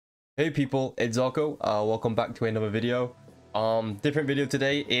Hey people, it's Goku. Welcome back to another video. Different video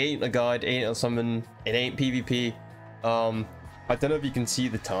today. It ain't a guide, it ain't a summon, it ain't PvP. I don't know if you can see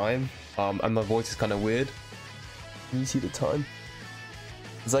the time. And my voice is kind of weird. Can you see the time?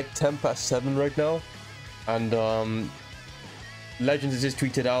 It's like 10 past 7 right now. And Legends has just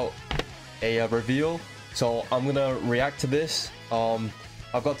tweeted out a reveal. So I'm gonna react to this.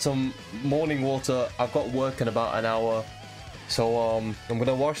 I've got some morning water. I've got work in about an hour. So I'm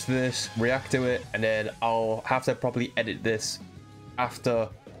gonna watch this, react to it, and then I'll have to probably edit this after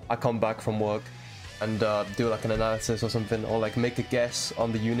I come back from work and do like an analysis or something, or like make a guess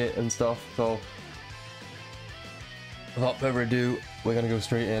on the unit and stuff. So without further ado, we're gonna go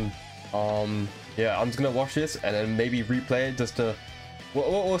straight in. Yeah, I'm just gonna watch this and then maybe replay it just to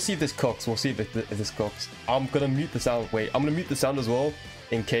we'll see if this cooks. We'll see if this cooks. I'm gonna mute the sound. Wait, I'm gonna mute the sound as well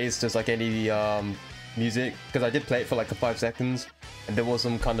in case there's like any music, because I did play it for like 5 seconds and there was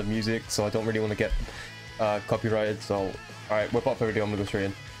some kind of music, so I don't really want to get copyrighted. So all right, without further ado, I'm gonna go straight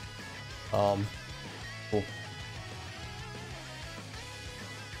in. Cool.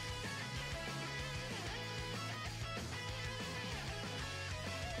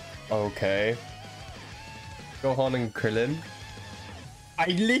 Okay, Gohan and Krillin. I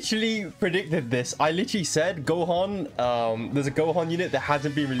literally predicted this. I literally said Gohan, there's a Gohan unit that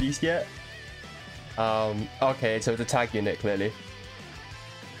hasn't been released yet. Okay, so it's a tag unit, clearly.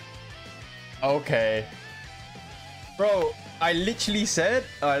 Okay. Bro, I literally said,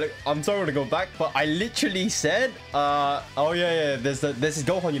 I'm sorry to go back, but I literally said, oh yeah, there's this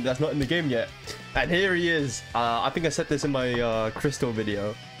Gohan unit that's not in the game yet. And here he is. I think I said this in my Crystal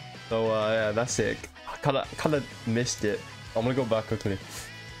video. So yeah, that's sick. I kind of missed it. I'm gonna go back quickly.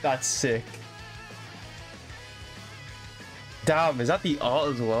 That's sick. Damn, is that the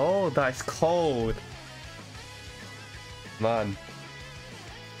art as well? That's cold. Man.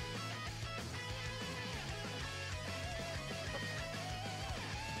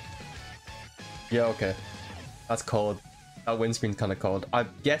 Yeah, okay. That's cold. That windscreen's kind of cold. I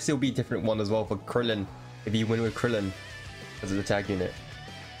guess it'll be a different one as well for Krillin. If you win with Krillin as a tag unit.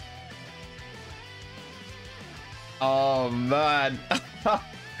 Oh, man.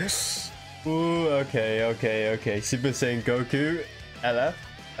 Ooh, okay. Super Saiyan Goku, LF.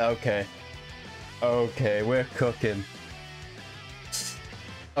 Okay, we're cooking.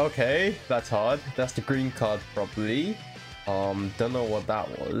 Okay, that's hard. That's the green card, probably. Don't know what that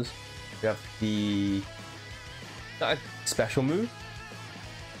was. We have the special move.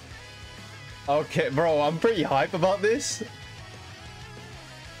 Okay, bro, I'm pretty hype about this.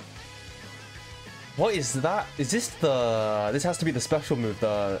 What is that? Is this the... This has to be the special move,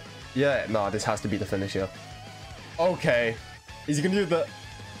 the... Yeah, no, this has to be the finisher. Okay. Is he gonna do the...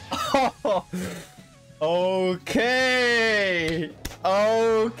 Okay!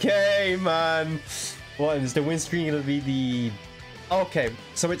 Okay, man. What, is the windscreen gonna be the... Okay,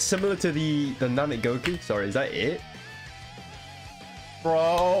 so it's similar to the NAMEK Goku. Sorry, is that it?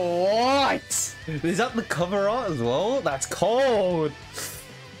 Bro, what? Is that the cover art as well? That's cold.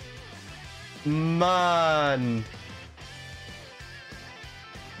 Man.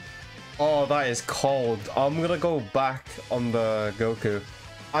 Oh, that is cold. I'm gonna go back on the Goku.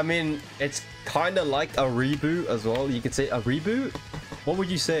 I mean, it's kind of like a reboot as well. You could say a reboot. What would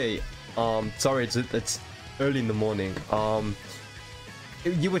you say? Sorry, it's early in the morning.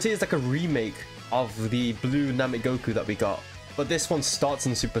 You would say it's like a remake of the blue NAMEK Goku that we got, but this one starts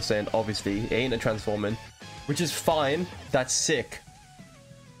in Super Saiyan. Obviously, it ain't a transforming, which is fine. That's sick.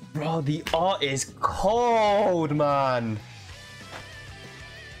 Bro, the art is cold, man.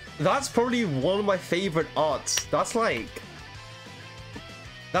 That's probably one of my favorite arts. That's like...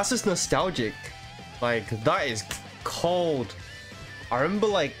 That's just nostalgic. Like, that is cold. I remember,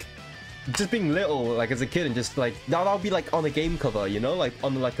 like, just being little, like, as a kid, and just, like... That'll be, like, on a game cover, you know? Like,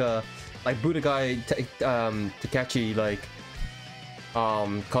 on, like, a... Like, Budokai Takeshi, like...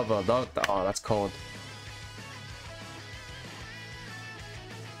 cover. Oh, that's cold.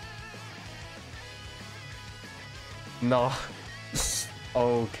 No.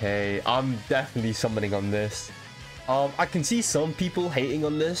 Okay, I'm definitely summoning on this. I can see some people hating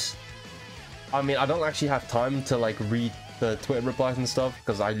on this. I mean, I don't actually have time to like read the Twitter replies and stuff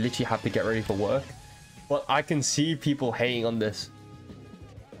because I literally have to get ready for work. But I can see people hating on this.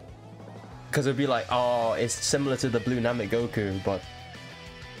 Because it'd be like, oh, it's similar to the blue NAMEK Goku, but...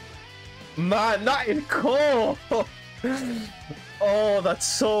 Man, that is cold! Oh, that's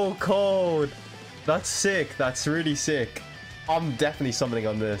so cold! That's sick. That's really sick. I'm definitely summoning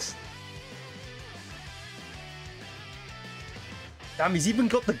on this. Damn, he's even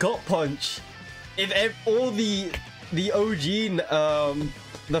got the gut punch. If all the the OG,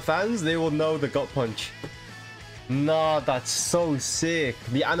 the fans, they will know the gut punch. Nah, that's so sick.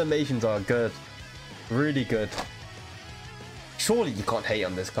 The animations are good. Really good. Surely you can't hate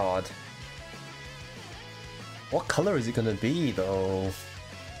on this card. What color is it gonna be though?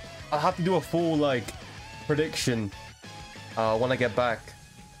 I'll have to do a full like prediction when I get back.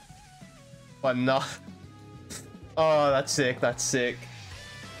 But nah. Oh, that's sick. That's sick.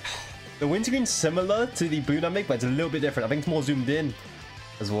 The windscreen's similar to the blue NAMEK, but it's a little bit different. I think it's more zoomed in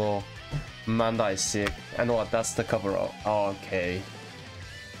as well. Man, that is sick. I know what, that's the cover art. Oh, okay.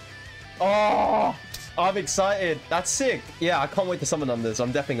 Oh, I'm excited. That's sick. Yeah, I can't wait to summon on this.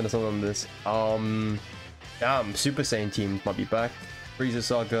 I'm definitely gonna summon on this. Damn, Super Saiyan team might be back. Frieza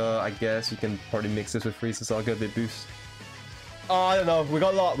Saga, I guess you can probably mix this with Frieza Saga, a bit boost. Oh, I don't know. We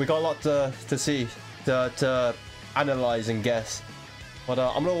got a lot to see, to analyze and guess. But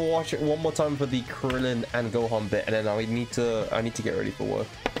I'm gonna watch it one more time for the KRILLIN and GOHAN bit, and then I need to get ready for work.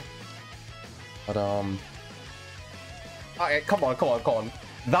 But okay, come on.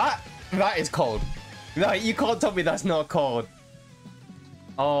 That is cold. No, you can't tell me that's not cold.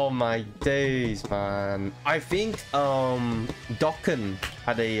 Oh my days, man. I think Dokkan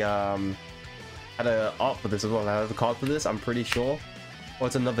had a art for this as well. I have a card for this, I'm pretty sure. Or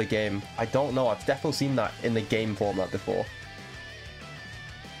it's another game. I don't know. I've definitely seen that in the game format before.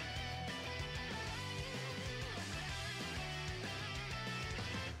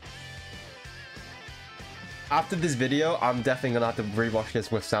 After this video, I'm definitely gonna have to rewatch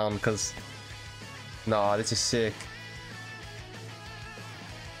this with sound because nah, this is sick.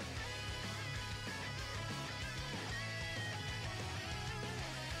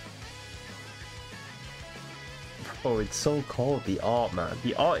 Oh, it's so cold, the art, man.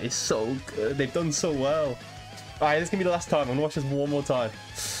 The art is so good. They've done so well. Alright, this is gonna be the last time. I'm gonna watch this one more time.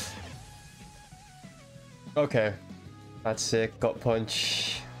 Okay. That's sick. Gut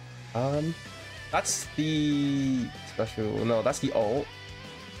punch. That's the special. No, that's the ult.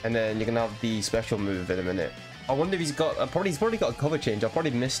 And then you're gonna have the special move in a minute. I wonder if he's got he's probably got a cover change. I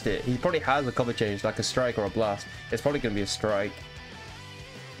probably missed it. He probably has a cover change, like a strike or a blast. It's probably gonna be a strike.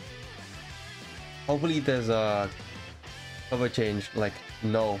 Hopefully there's a cover change, like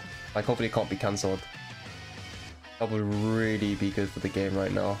no. Like hopefully it can't be cancelled. That would really be good for the game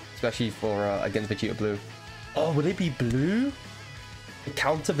right now. Especially for against Vegeta Blue. Oh, will it be blue?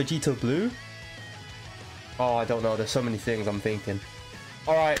 Counter Vegeta Blue? Oh, I don't know. There's so many things I'm thinking.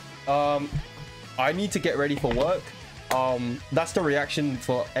 Alright, I need to get ready for work. That's the reaction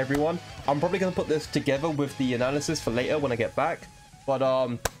for everyone. I'm probably going to put this together with the analysis for later when I get back. But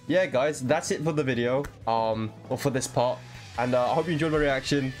yeah, guys, that's it for the video, or for this part. And I hope you enjoyed my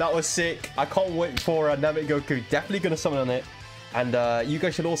reaction. That was sick. I can't wait for NAMEK Goku. Definitely going to summon on it. And you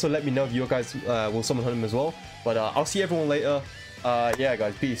guys should also let me know if you guys will summon on him as well. But I'll see everyone later. Yeah,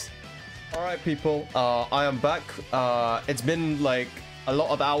 guys, peace. Alright, people, I am back. It's been like a lot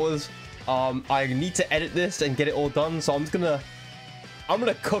of hours. I need to edit this and get it all done, so I'm gonna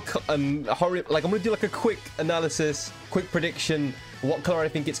cook and hurry. Like, I'm gonna do like a quick analysis, quick prediction, what color I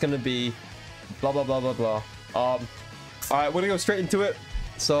think it's gonna be, blah blah blah blah blah. Alright, we're gonna go straight into it.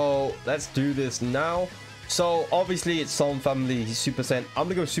 So let's do this now. So obviously it's Saiyan family Super Saiyan. I'm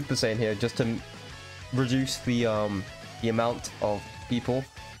gonna go Super Saiyan here just to reduce the amount of people.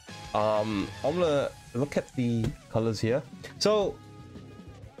 I'm gonna look at the colors here. So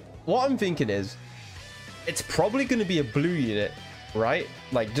what I'm thinking is it's probably gonna be a blue unit, right?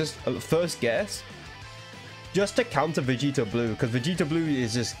 Like, just a first guess, just to counter Vegeta Blue, because Vegeta Blue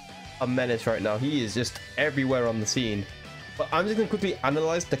is just a menace right now. He is just everywhere on the scene. But I'm just gonna quickly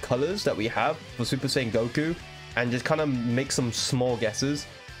analyze the colors that we have for Super Saiyan Goku and just kind of make some small guesses.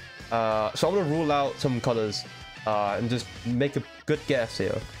 So I'm gonna rule out some colors and just make a good guess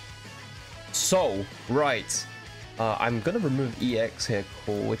here. So, right, I'm gonna remove EX here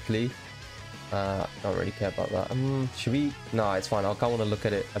quickly. Don't really care about that. Should we? No, it's fine. I kind of want to look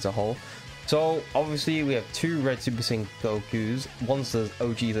at it as a whole. So, obviously, we have two red Super Saiyan Gokus. One's the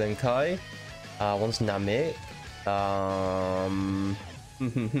OG Zenkai. One's NAMEK.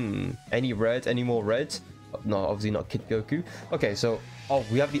 Any red? Any more red? No, obviously not Kid Goku. Okay, so, oh,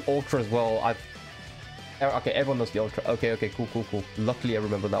 we have the Ultra as well. Okay, everyone knows the Ultra. Okay, cool. Luckily, I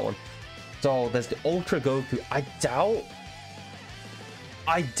remember that one. So there's the Ultra Goku. I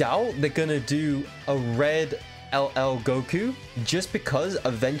doubt they're gonna do a red LL Goku, just because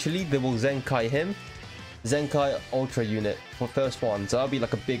eventually they will Zenkai him. Zenkai Ultra unit for first one. So that'll be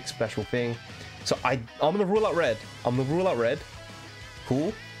like a big special thing. So I'm gonna rule out red.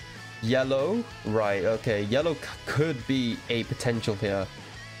 Cool. Yellow. Right, okay. Yellow could be a potential here.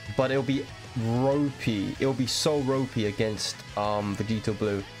 But it'll be ropey. It'll be so ropey against Vegeta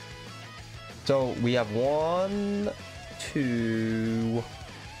Blue. So we have 1, 2,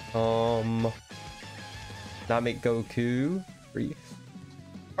 NAMEK Goku, 3.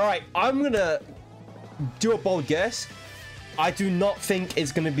 All right, I'm gonna do a bold guess. I do not think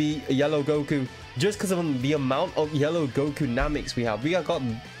it's gonna be a yellow Goku, just because of the amount of yellow Goku Nameks we have. We have got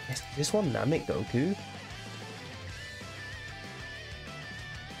this one NAMEK Goku.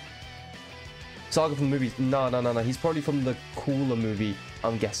 Saga from the movies. No. He's probably from the cooler movie,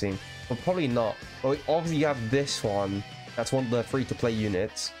 I'm guessing. But probably not. But obviously you have this one. That's one of the free-to-play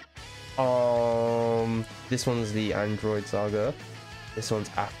units. This one's the Android Saga. This one's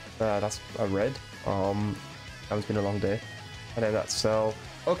that's a red. It's been a long day. And then that's Cell.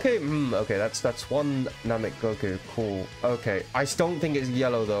 Okay, okay, that's one NAMEK Goku. Cool. Okay, I don't think it's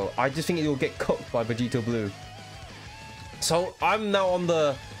yellow though. I just think it will get cooked by Vegeta Blue. So I'm now on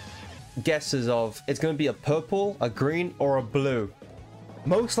the guesses of it's going to be a purple, a green, or a blue.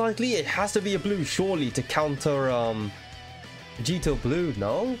 Most likely it has to be a blue, surely, to counter Vegeta Blue.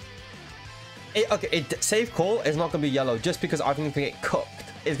 No, safe call. It's not going to be yellow, just because I think it's going to get cooked.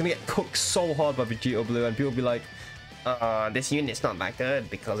 It's going to get cooked so hard by Vegeta Blue, and people will be like, this unit's not that good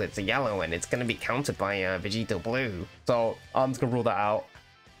because it's a yellow and it's going to be countered by Vegeta Blue. So I'm just going to rule that out.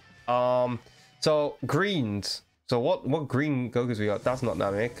 So greens. So what green Gokus we got? That's not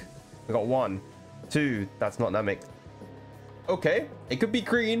NAMEK. We got 1, 2. That's not NAMEK. Okay, it could be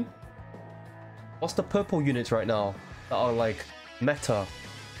green. What's the purple units right now that are like meta?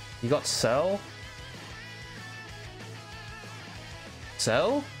 You got Cell.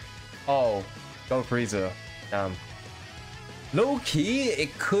 Cell? Oh, go Frieza. Damn. Low key,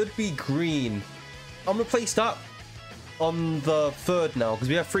 it could be green. I'm gonna place that on the third now because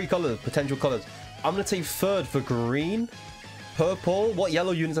we have 3 colors, potential colors. I'm gonna take third for green. Purple. What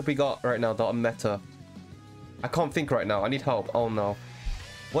yellow units have we got right now that are meta? I can't think right now. I need help. Oh no.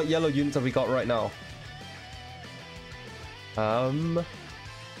 What yellow units have we got right now? For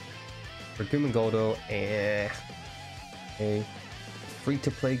Goku Goldo, free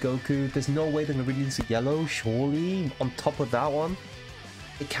to play Goku. There's no way they're gonna release a yellow, surely. On top of that one,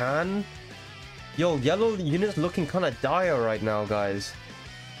 it can. Yo, yellow units looking kind of dire right now, guys.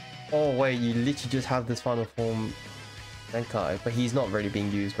 Oh wait, you literally just have this final form Zenkai, but he's not really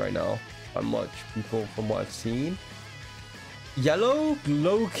being used right now by much people from what I've seen. Yellow,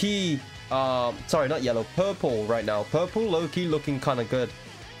 low-key, sorry, not yellow, purple right now. Purple, low-key looking kind of good.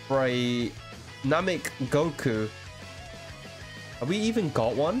 For a NAMEK Goku, have we even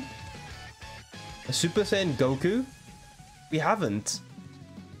got one? A Super Saiyan Goku? We haven't.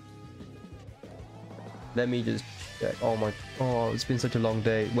 Let me just check. Oh my, oh, it's been such a long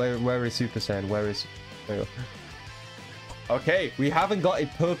day. Where is Super Saiyan? Where is, there we go. Okay, we haven't got a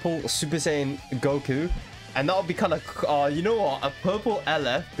purple Super Saiyan Goku, and that would be kind of, you know what? A purple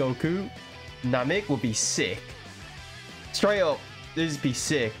LF Goku NAMEK would be sick. Straight up, this would be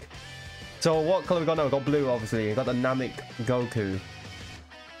sick. So what color we got now? We got blue, obviously. We got the NAMEK Goku.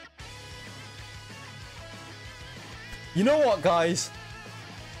 You know what, guys?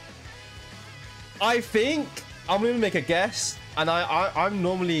 I think I'm gonna make a guess, and I'm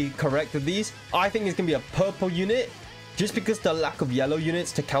normally correct with these. I think it's gonna be a purple unit. Just because the lack of yellow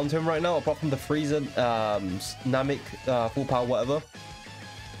units to counter him right now, apart from the Frieza, NAMEK, full power, whatever.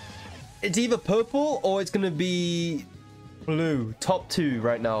 It's either purple or it's going to be blue. Top 2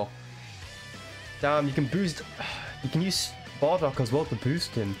 right now. Damn, you can boost... You can use Bardock as well to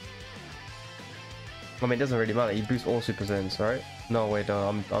boost him. I mean, it doesn't really matter. You boost all Super Saiyans, right? No, wait,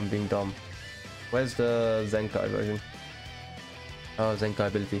 no, I'm being dumb. Where's the Zenkai version? Oh, Zenkai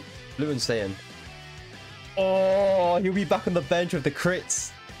ability. Blue and Saiyan. Oh, he'll be back on the bench with the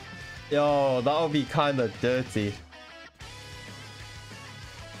crits. Yo, that would be kind of dirty.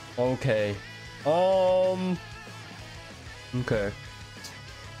 Okay. Okay.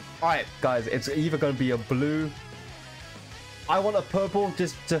 Alright, guys, it's either going to be a blue. I want a purple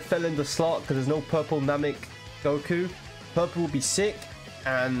just to fill in the slot because there's no purple NAMEK Goku. Purple would be sick.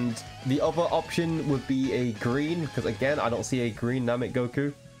 And the other option would be a green because, again, I don't see a green NAMEK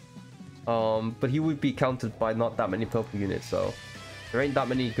Goku. But he would be countered by not that many purple units, so there ain't that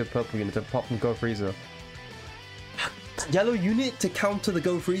many good purple units apart from Go Frieza. Yellow unit to counter the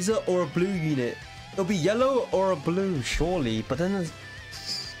Go Frieza or a blue unit? It'll be yellow or a blue, surely, but then there's...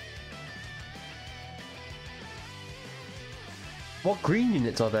 What green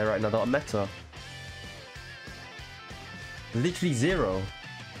units are there right now that are meta? Literally 0.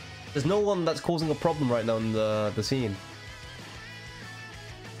 There's no one that's causing a problem right now in the scene.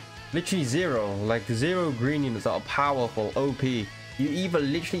 Literally 0, like 0 green units that are powerful, OP. You either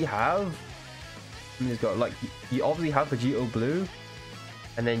literally have He's got like, you obviously have Vegito blue,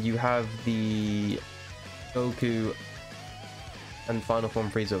 and then you have the Goku and final form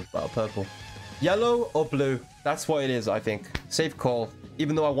Frieza purple. Yellow or blue? That's what it is, I think. Safe call.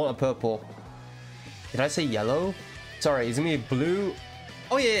 Even though I want a purple. Did I say yellow? Sorry, it's gonna be blue.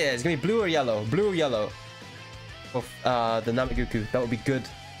 Oh yeah, it's gonna be blue or yellow. Blue or yellow. Of the NAMEK Goku. That would be good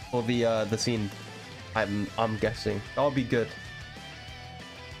for the scene. I'm guessing. That would be good.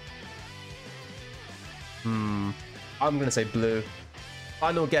 I'm gonna say blue.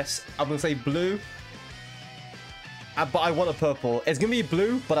 Final guess. I'm gonna say blue. But I want a purple. It's gonna be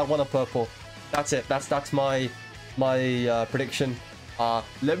blue, but I want a purple. That's it. That's my prediction.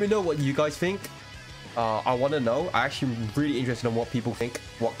 Let me know what you guys think. I want to know. I actually am really interested in what people think,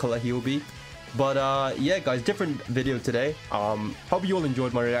 what color he will be. But yeah, guys, different video today. Hope you all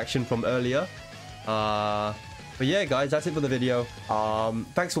enjoyed my reaction from earlier. But yeah, guys, that's it for the video.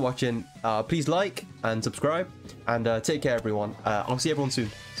 Thanks for watching. Please like and subscribe, and take care, everyone. I'll see everyone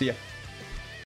soon. See ya.